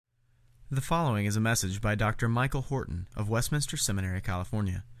The following is a message by Dr. Michael Horton of Westminster Seminary,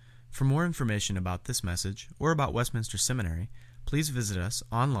 California. For more information about this message or about Westminster Seminary, please visit us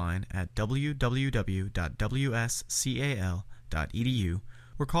online at www.wscal.edu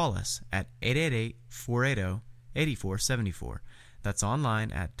or call us at 888-480-8474. That's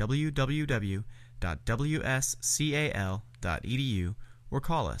online at www.wscal.edu or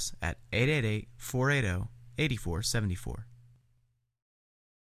call us at 888-480-8474.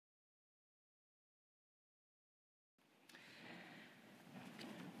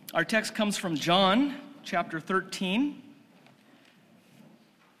 Our text comes from John chapter 13,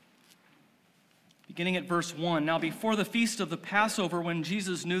 beginning at verse 1. Now before the feast of the Passover, when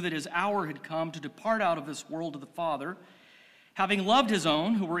Jesus knew that his hour had come to depart out of this world to the Father, having loved his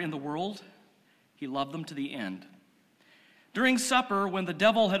own who were in the world, he loved them to the end. During supper, when the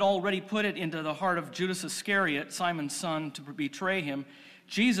devil had already put it into the heart of Judas Iscariot, Simon's son, to betray him,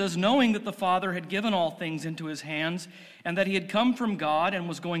 Jesus, knowing that the Father had given all things into his hands, and that he had come from God and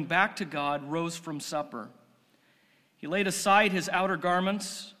was going back to God, rose from supper. He laid aside his outer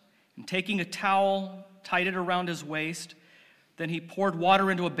garments, and taking a towel, tied it around his waist. Then he poured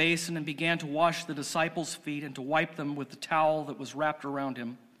water into a basin and began to wash the disciples' feet and to wipe them with the towel that was wrapped around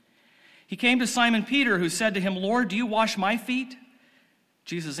him. He came to Simon Peter, who said to him, "Lord, do you wash my feet?"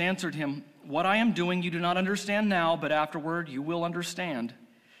 Jesus answered him, "What I am doing you do not understand now, but afterward you will understand."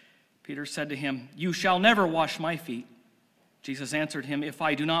 Peter said to him, "You shall never wash my feet." Jesus answered him, "If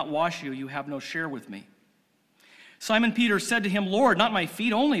I do not wash you, you have no share with me." Simon Peter said to him, "Lord, not my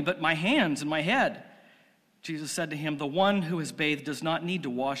feet only, but my hands and my head." Jesus said to him, "The one who has bathed does not need to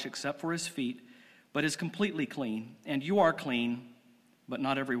wash except for his feet, but is completely clean. And you are clean, but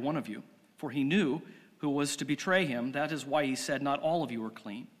not every one of you." For he knew who was to betray him. That is why he said, "Not all of you are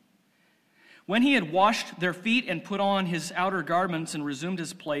clean." When he had washed their feet and put on his outer garments and resumed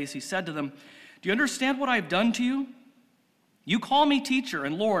his place, he said to them, "Do you understand what I have done to you? You call me teacher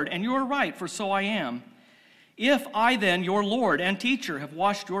and Lord, and you are right, for so I am. If I then, your Lord and teacher, have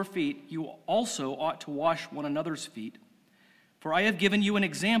washed your feet, you also ought to wash one another's feet. For I have given you an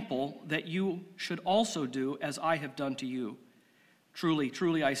example that you should also do as I have done to you. Truly,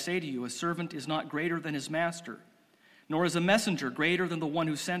 truly, I say to you, a servant is not greater than his master, nor is a messenger greater than the one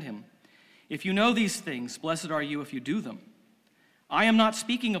who sent him. If you know these things, blessed are you if you do them. I am not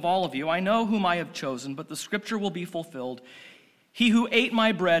speaking of all of you. I know whom I have chosen, but the scripture will be fulfilled. He who ate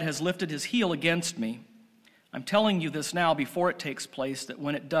my bread has lifted his heel against me. I'm telling you this now before it takes place, that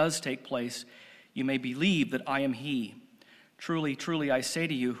when it does take place, you may believe that I am he. Truly, truly, I say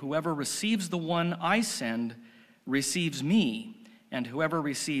to you, whoever receives the one I send receives me, and whoever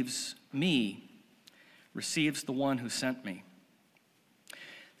receives me receives the one who sent me."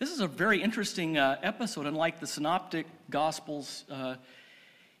 This is a very interesting episode. Unlike the Synoptic Gospels,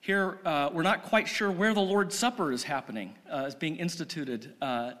 here we're not quite sure where the Lord's Supper is happening, is being instituted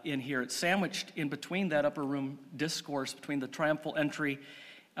in here. It's sandwiched in between that upper room discourse, between the triumphal entry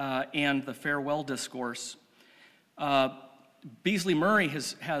and the farewell discourse. Beasley Murray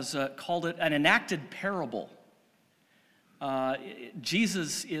has called it an enacted parable.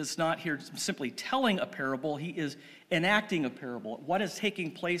 Jesus is not here simply telling a parable, he is enacting a parable. What is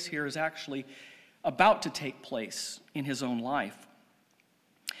taking place here is actually about to take place in his own life.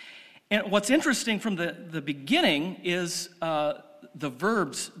 And what's interesting from the beginning is the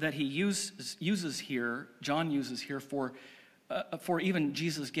verbs that he uses here, John uses here for even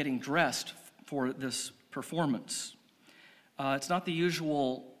Jesus getting dressed for this performance. It's not the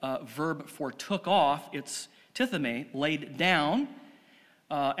usual verb for took off, it's titheme, laid down,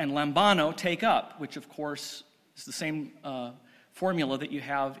 and lambano, take up, which of course is the same formula that you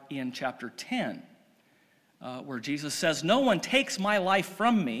have in chapter 10, where Jesus says, "No one takes my life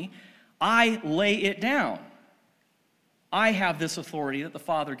from me, I lay it down. I have this authority that the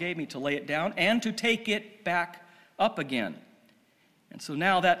Father gave me to lay it down and to take it back up again." And so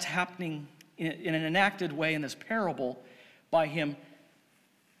now that's happening in an enacted way in this parable by him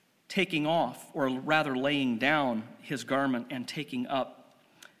taking off, or rather laying down his garment and taking up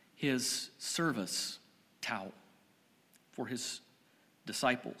his service towel for his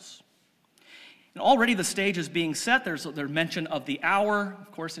disciples. And already the stage is being set. There's mention of the hour.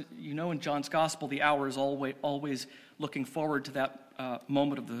 Of course, you know in John's gospel, the hour is always looking forward to that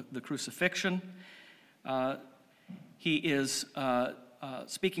moment of the crucifixion. He is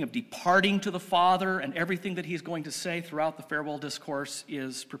speaking of departing to the Father, and everything that he's going to say throughout the farewell discourse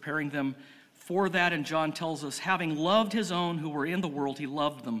is preparing them for that. And John tells us, having loved his own who were in the world, he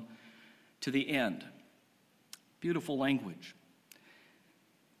loved them to the end. Beautiful language.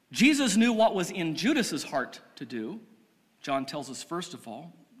 Jesus knew what was in Judas's heart to do. John tells us, first of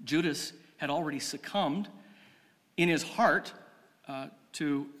all, Judas had already succumbed in his heart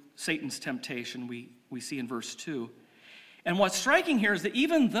to Satan's temptation, we see in verse 2. And what's striking here is that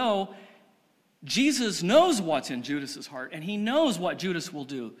even though Jesus knows what's in Judas's heart, and he knows what Judas will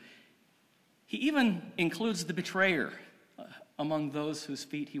do, he even includes the betrayer among those whose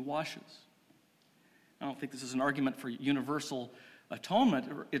feet he washes. I don't think this is an argument for universal atonement.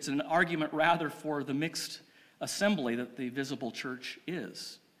 It's an argument rather for the mixed assembly that the visible church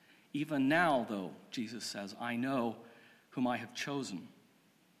is. Even now, though, Jesus says, I know whom I have chosen.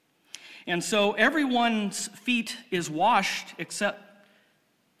 And so everyone's feet is washed except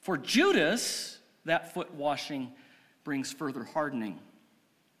for Judas. That foot washing brings further hardening.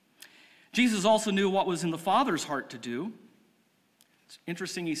 Jesus also knew what was in the Father's heart to do. It's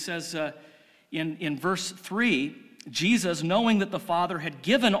interesting, he says in verse 3, Jesus, knowing that the Father had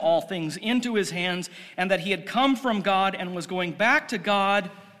given all things into his hands and that he had come from God and was going back to God,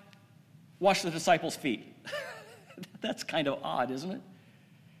 washed the disciples' feet. That's kind of odd, isn't it?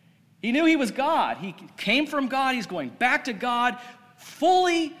 He knew he was God. He came from God. He's going back to God,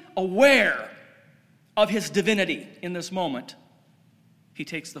 fully aware of his divinity in this moment. He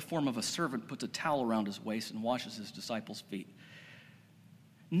takes the form of a servant, puts a towel around his waist, and washes his disciples' feet.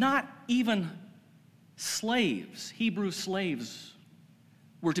 Not even slaves, Hebrew slaves,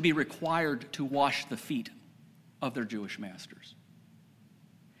 were to be required to wash the feet of their Jewish masters.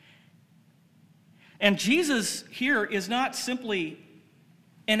 And Jesus here is not simply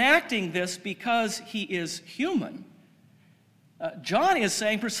enacting this because he is human. John is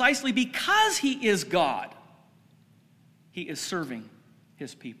saying precisely because he is God, he is serving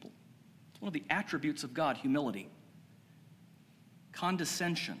his people. It's one of the attributes of God, humility.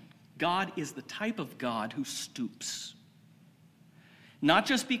 Condescension. God is the type of God who stoops. Not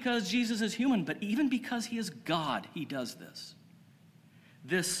just because Jesus is human, but even because he is God, he does this.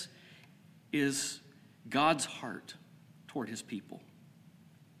 This is God's heart toward his people.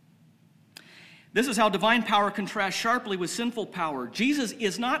 This is how divine power contrasts sharply with sinful power. Jesus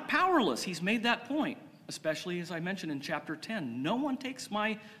is not powerless. He's made that point, especially as I mentioned in chapter 10. No one takes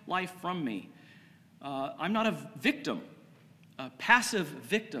my life from me. I'm not a victim, a passive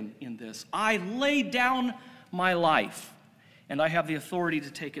victim in this. I lay down my life, and I have the authority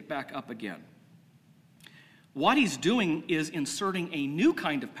to take it back up again. What he's doing is inserting a new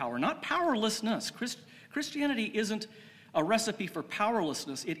kind of power, not powerlessness. Christianity isn't a recipe for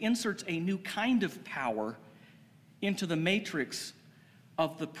powerlessness. It inserts a new kind of power into the matrix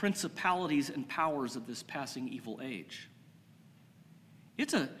of the principalities and powers of this passing evil age.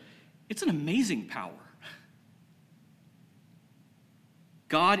 It's an amazing power.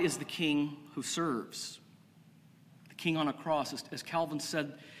 God is the king who serves. The king on a cross, as Calvin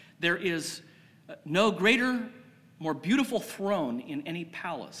said, there is no greater, more beautiful throne in any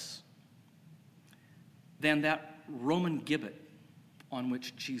palace than that Roman gibbet on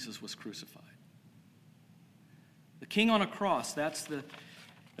which Jesus was crucified. The king on a cross, that's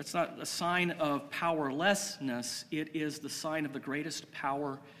not a sign of powerlessness. It is the sign of the greatest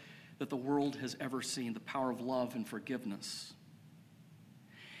power that the world has ever seen, the power of love and forgiveness.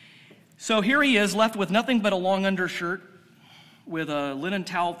 So here he is, left with nothing but a long undershirt, with a linen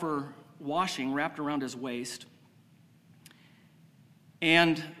towel for washing wrapped around his waist.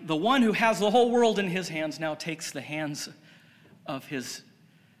 And the one who has the whole world in his hands now takes the hands of his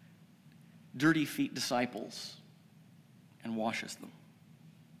dirty feet disciples and washes them.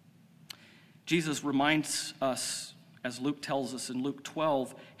 Jesus reminds us, as Luke tells us in Luke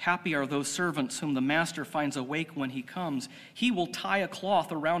 12, happy are those servants whom the master finds awake when he comes. He will tie a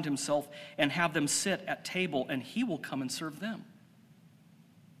cloth around himself and have them sit at table, and he will come and serve them.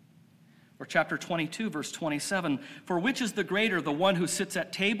 Or chapter 22, verse 27, for which is the greater, the one who sits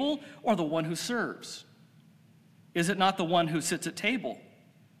at table or the one who serves? Is it not the one who sits at table?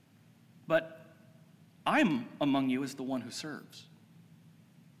 But I'm among you as the one who serves.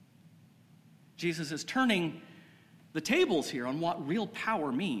 Jesus is turning the tables here on what real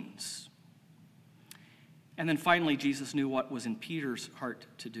power means. And then finally, Jesus knew what was in Peter's heart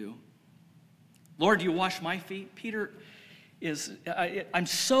to do. Lord, do you wash my feet? Peter I'm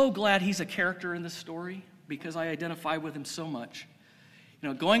so glad he's a character in this story because I identify with him so much.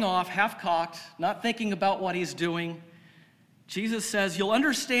 Going off, half-cocked, not thinking about what he's doing. Jesus says, you'll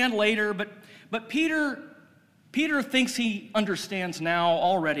understand later, but Peter thinks he understands now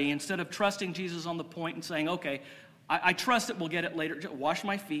already. Instead of trusting Jesus on the point and saying, okay, I trust that we'll get it later. Just wash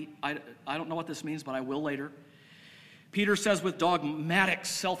my feet. I don't know what this means, but I will later. Peter says with dogmatic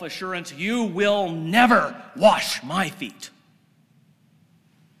self-assurance, you will never wash my feet.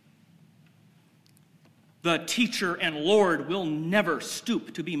 the teacher and Lord, will never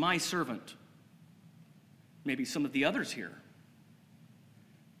stoop to be my servant. Maybe some of the others here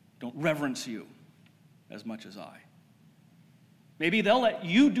don't reverence you as much as I. Maybe they'll let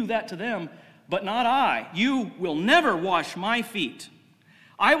you do that to them, but not I. You will never wash my feet.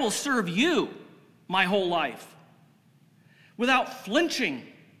 I will serve you my whole life. Without flinching,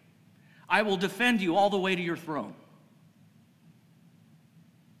 I will defend you all the way to your throne.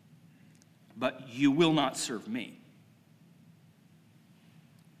 But you will not serve me.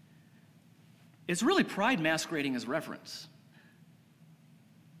 It's really pride masquerading as reverence.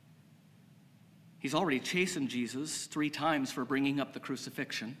 He's already chastened Jesus 3 times for bringing up the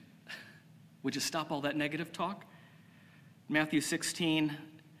crucifixion. Would you stop all that negative talk? Matthew 16,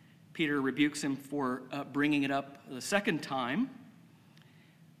 Peter rebukes him for bringing it up the second time.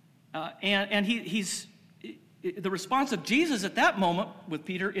 And the response of Jesus at that moment with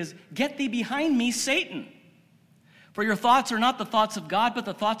Peter is, "Get thee behind me, Satan. For your thoughts are not the thoughts of God, but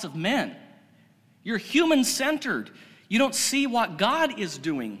the thoughts of men." You're human-centered. You don't see what God is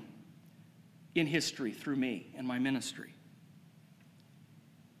doing in history through me and my ministry.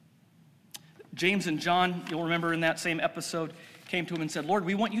 James and John, you'll remember in that same episode, came to him and said, "Lord,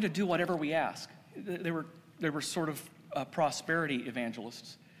 we want you to do whatever we ask." They were sort of prosperity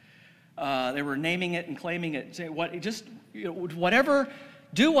evangelists. They were naming it and claiming it, saying,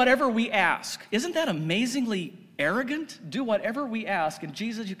 do whatever we ask. Isn't that amazingly arrogant? Do whatever we ask. And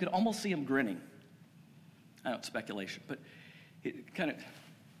Jesus, you could almost see him grinning. I know it's speculation, but it kind of,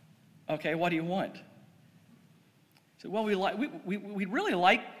 okay, what do you want? So, well, we'd really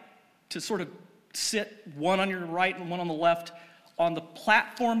like to sort of sit one on your right and one on the left on the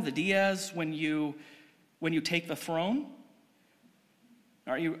platform, the dais, when you take the throne.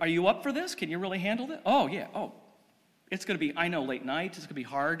 Are you up for this? Can you really handle it? Oh, yeah. Oh, it's going to be, I know, late nights. It's going to be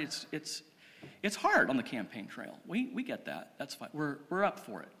hard. It's hard on the campaign trail. We get that. That's fine. We're up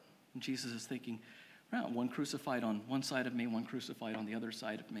for it. And Jesus is thinking, well, one crucified on one side of me, one crucified on the other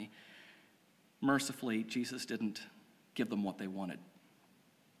side of me. Mercifully, Jesus didn't give them what they wanted.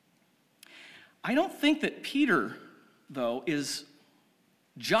 I don't think that Peter, though, is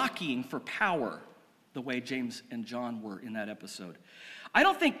jockeying for power the way James and John were in that episode. I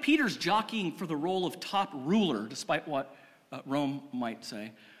don't think Peter's jockeying for the role of top ruler, despite what Rome might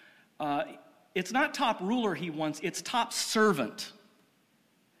say. It's not top ruler he wants, it's top servant.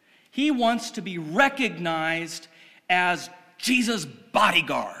 He wants to be recognized as Jesus'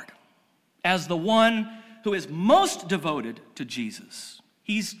 bodyguard, as the one who is most devoted to Jesus.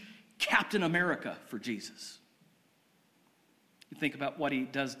 He's Captain America for Jesus. You think about what he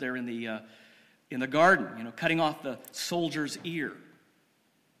does there in the garden, cutting off the soldier's ear.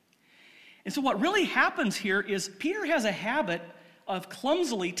 And so what really happens here is Peter has a habit of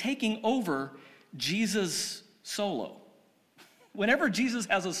clumsily taking over Jesus' solo. Whenever Jesus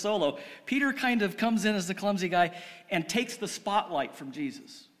has a solo, Peter kind of comes in as the clumsy guy and takes the spotlight from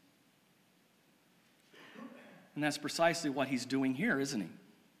Jesus. And that's precisely what he's doing here, isn't he?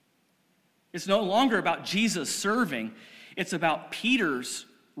 It's no longer about Jesus serving. It's about Peter's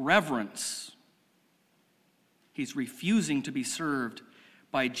reverence. He's refusing to be served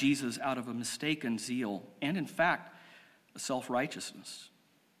by Jesus out of a mistaken zeal and, in fact, a self-righteousness.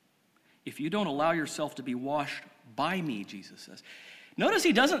 If you don't allow yourself to be washed by me, Jesus says. Notice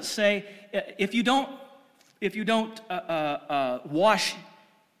he doesn't say, if you don't wash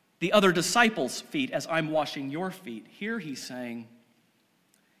the other disciples' feet as I'm washing your feet. Here he's saying,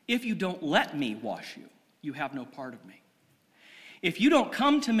 if you don't let me wash you, you have no part of me. If you don't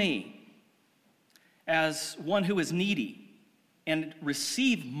come to me as one who is needy and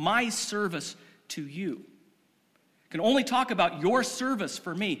receive my service to you, can only talk about your service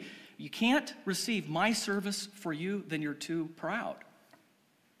for me. You can't receive my service for you, then you're too proud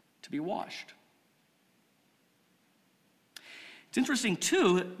to be washed. It's interesting,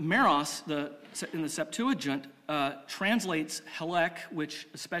 too, Meros, in the Septuagint, translates helek, which,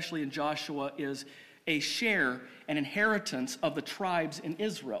 especially in Joshua, is a share, an inheritance of the tribes in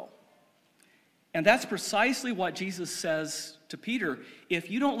Israel. And that's precisely what Jesus says to Peter. If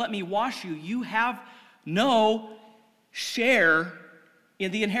you don't let me wash you, you have no share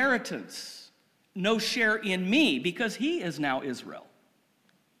in the inheritance, no share in me, because he is now Israel.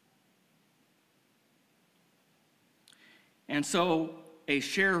 And so a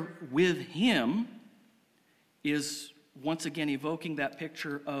share with him is once again evoking that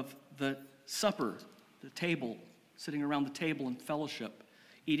picture of the supper, the table, sitting around the table in fellowship,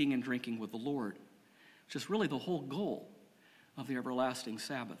 eating and drinking with the Lord, which is really the whole goal of the everlasting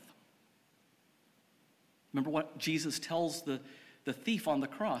Sabbath. Remember what Jesus tells the thief on the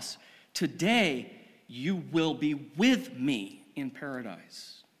cross. Today you will be with me in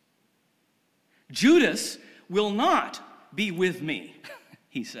paradise. Judas will not be with me,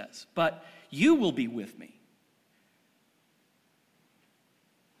 he says, but you will be with me.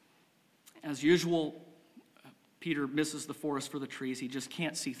 As usual, Peter misses the forest for the trees. He just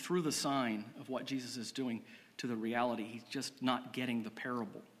can't see through the sign of what Jesus is doing to the reality. He's just not getting the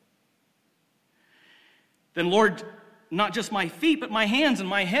parable. Then, Lord, not just my feet, but my hands and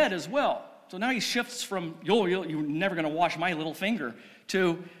my head as well. So now he shifts from, you're never going to wash my little finger,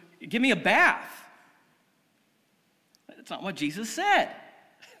 to give me a bath. That's not what Jesus said.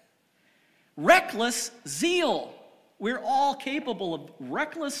 Reckless zeal. We're all capable of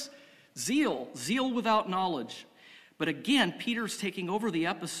reckless zeal without knowledge. But again, Peter's taking over the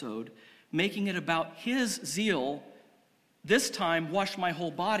episode, making it about his zeal, this time, wash my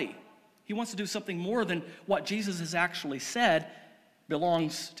whole body. He wants to do something more than what Jesus has actually said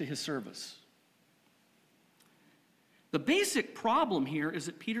belongs to his service. The basic problem here is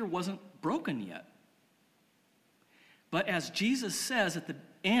that Peter wasn't broken yet. But as Jesus says at the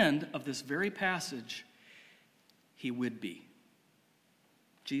end of this very passage, he would be.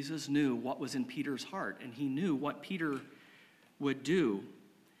 Jesus knew what was in Peter's heart, and he knew what Peter would do.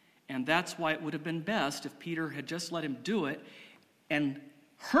 And that's why it would have been best if Peter had just let him do it and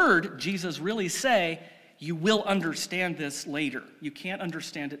heard Jesus really say, you will understand this later. You can't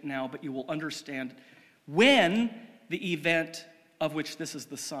understand it now, but you will understand when the event of which this is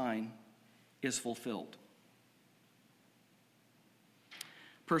the sign is fulfilled.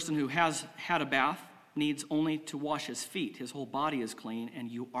 A person who has had a bath needs only to wash his feet. His whole body is clean, and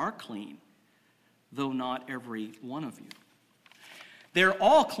you are clean, though not every one of you. They're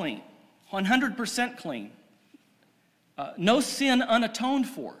all clean, 100% clean. No sin unatoned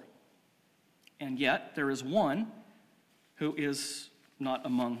for. And yet, there is one who is not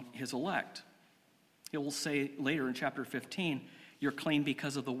among his elect. He will say later in chapter 15, you're clean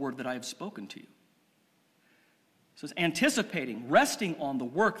because of the word that I have spoken to you. So it's anticipating, resting on the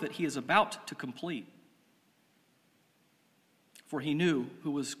work that he is about to complete. For he knew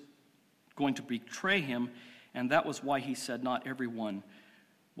who was going to betray him, and that was why he said not everyone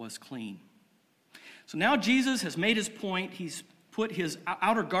was clean. So now Jesus has made his point. He's put his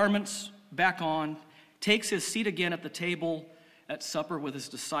outer garments back on, takes his seat again at the table at supper with his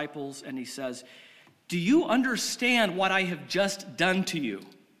disciples, and he says, do you understand what I have just done to you?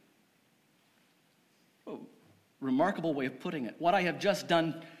 Oh, remarkable way of putting it. What I have just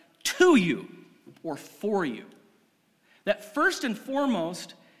done to you or for you. That first and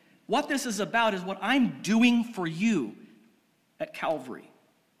foremost, what this is about is what I'm doing for you at Calvary.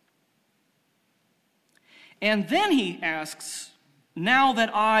 And then he asks, now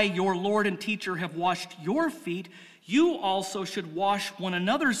that I, your Lord and teacher, have washed your feet, you also should wash one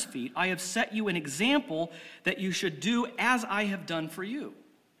another's feet. I have set you an example that you should do as I have done for you.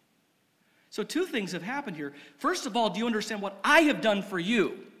 So two things have happened here. First of all, do you understand what I have done for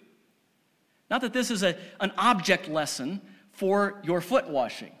you? Not that this is an object lesson for your foot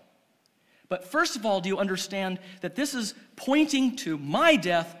washing. But first of all, do you understand that this is pointing to my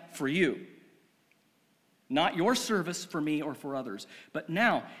death for you? Not your service for me or for others. But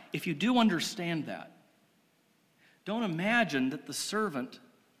now, if you do understand that, don't imagine that the servant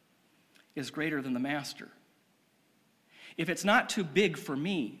is greater than the master. If it's not too big for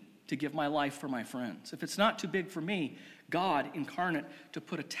me to give my life for my friends, if it's not too big for me, God incarnate, to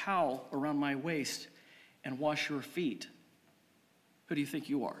put a towel around my waist and wash your feet, who do you think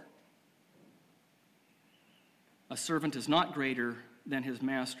you are? A servant is not greater than his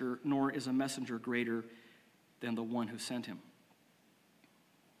master, nor is a messenger greater than the one who sent him.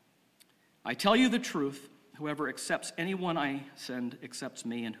 I tell you the truth, whoever accepts anyone I send accepts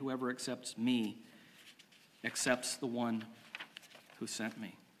me, and whoever accepts me accepts the one who sent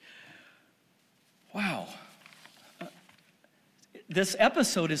me. Wow. This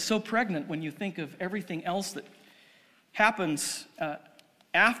episode is so pregnant when you think of everything else that happens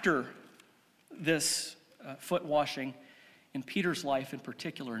after this foot washing in Peter's life in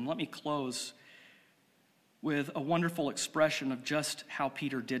particular. And let me close with a wonderful expression of just how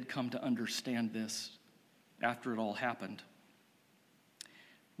Peter did come to understand this after it all happened.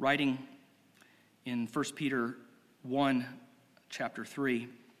 Writing in 1 Peter 1, chapter 3,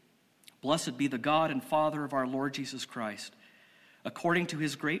 blessed be the God and Father of our Lord Jesus Christ. According to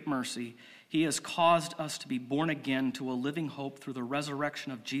his great mercy, he has caused us to be born again to a living hope through the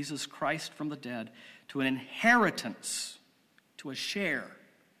resurrection of Jesus Christ from the dead, to an inheritance, to a share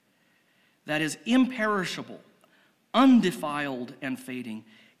that is imperishable, undefiled, and fading,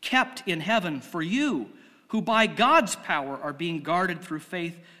 kept in heaven for you, who by God's power are being guarded through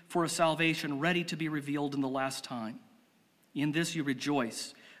faith for a salvation ready to be revealed in the last time. In this you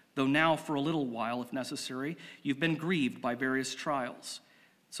rejoice, though now for a little while, if necessary, you've been grieved by various trials,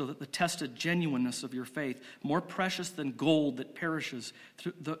 so that the tested genuineness of your faith, more precious than gold that perishes,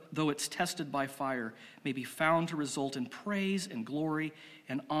 though it's tested by fire, may be found to result in praise and glory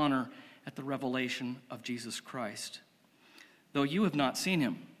and honor at the revelation of Jesus Christ. Though you have not seen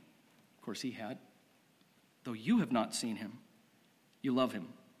him, of course he had, though you have not seen him, you love him.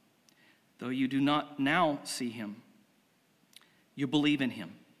 Though you do not now see him, you believe in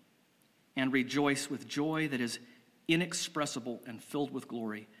him and rejoice with joy that is inexpressible and filled with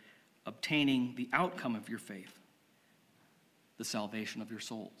glory, obtaining the outcome of your faith, the salvation of your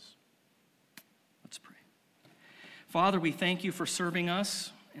souls. Let's pray. Father, we thank you for serving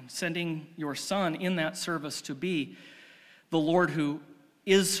us and sending your Son in that service to be the Lord who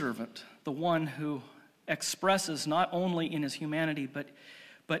is servant, the one who expresses not only in his humanity, but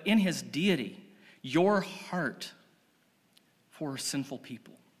in his deity, your heart for sinful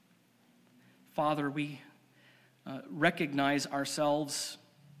people. Father, we recognize ourselves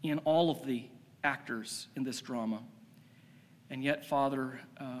in all of the actors in this drama. And yet, Father,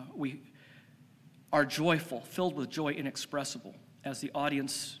 we are joyful, filled with joy inexpressible, as the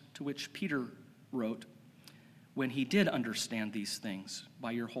audience to which Peter wrote when he did understand these things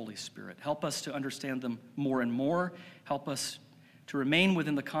by your Holy Spirit. Help us to understand them more and more. Help us to remain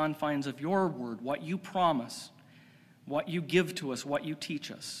within the confines of your word, what you promise, what you give to us, what you teach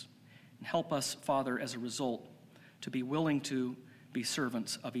us. And help us, Father, as a result, to be willing to be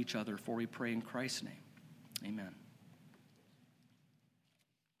servants of each other, for we pray in Christ's name. Amen.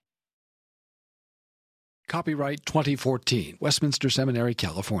 Copyright 2014, Westminster Seminary,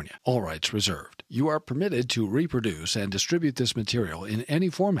 California. All rights reserved. You are permitted to reproduce and distribute this material in any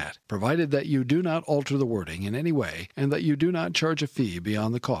format, provided that you do not alter the wording in any way and that you do not charge a fee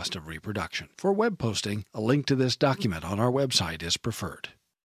beyond the cost of reproduction. For web posting, a link to this document on our website is preferred.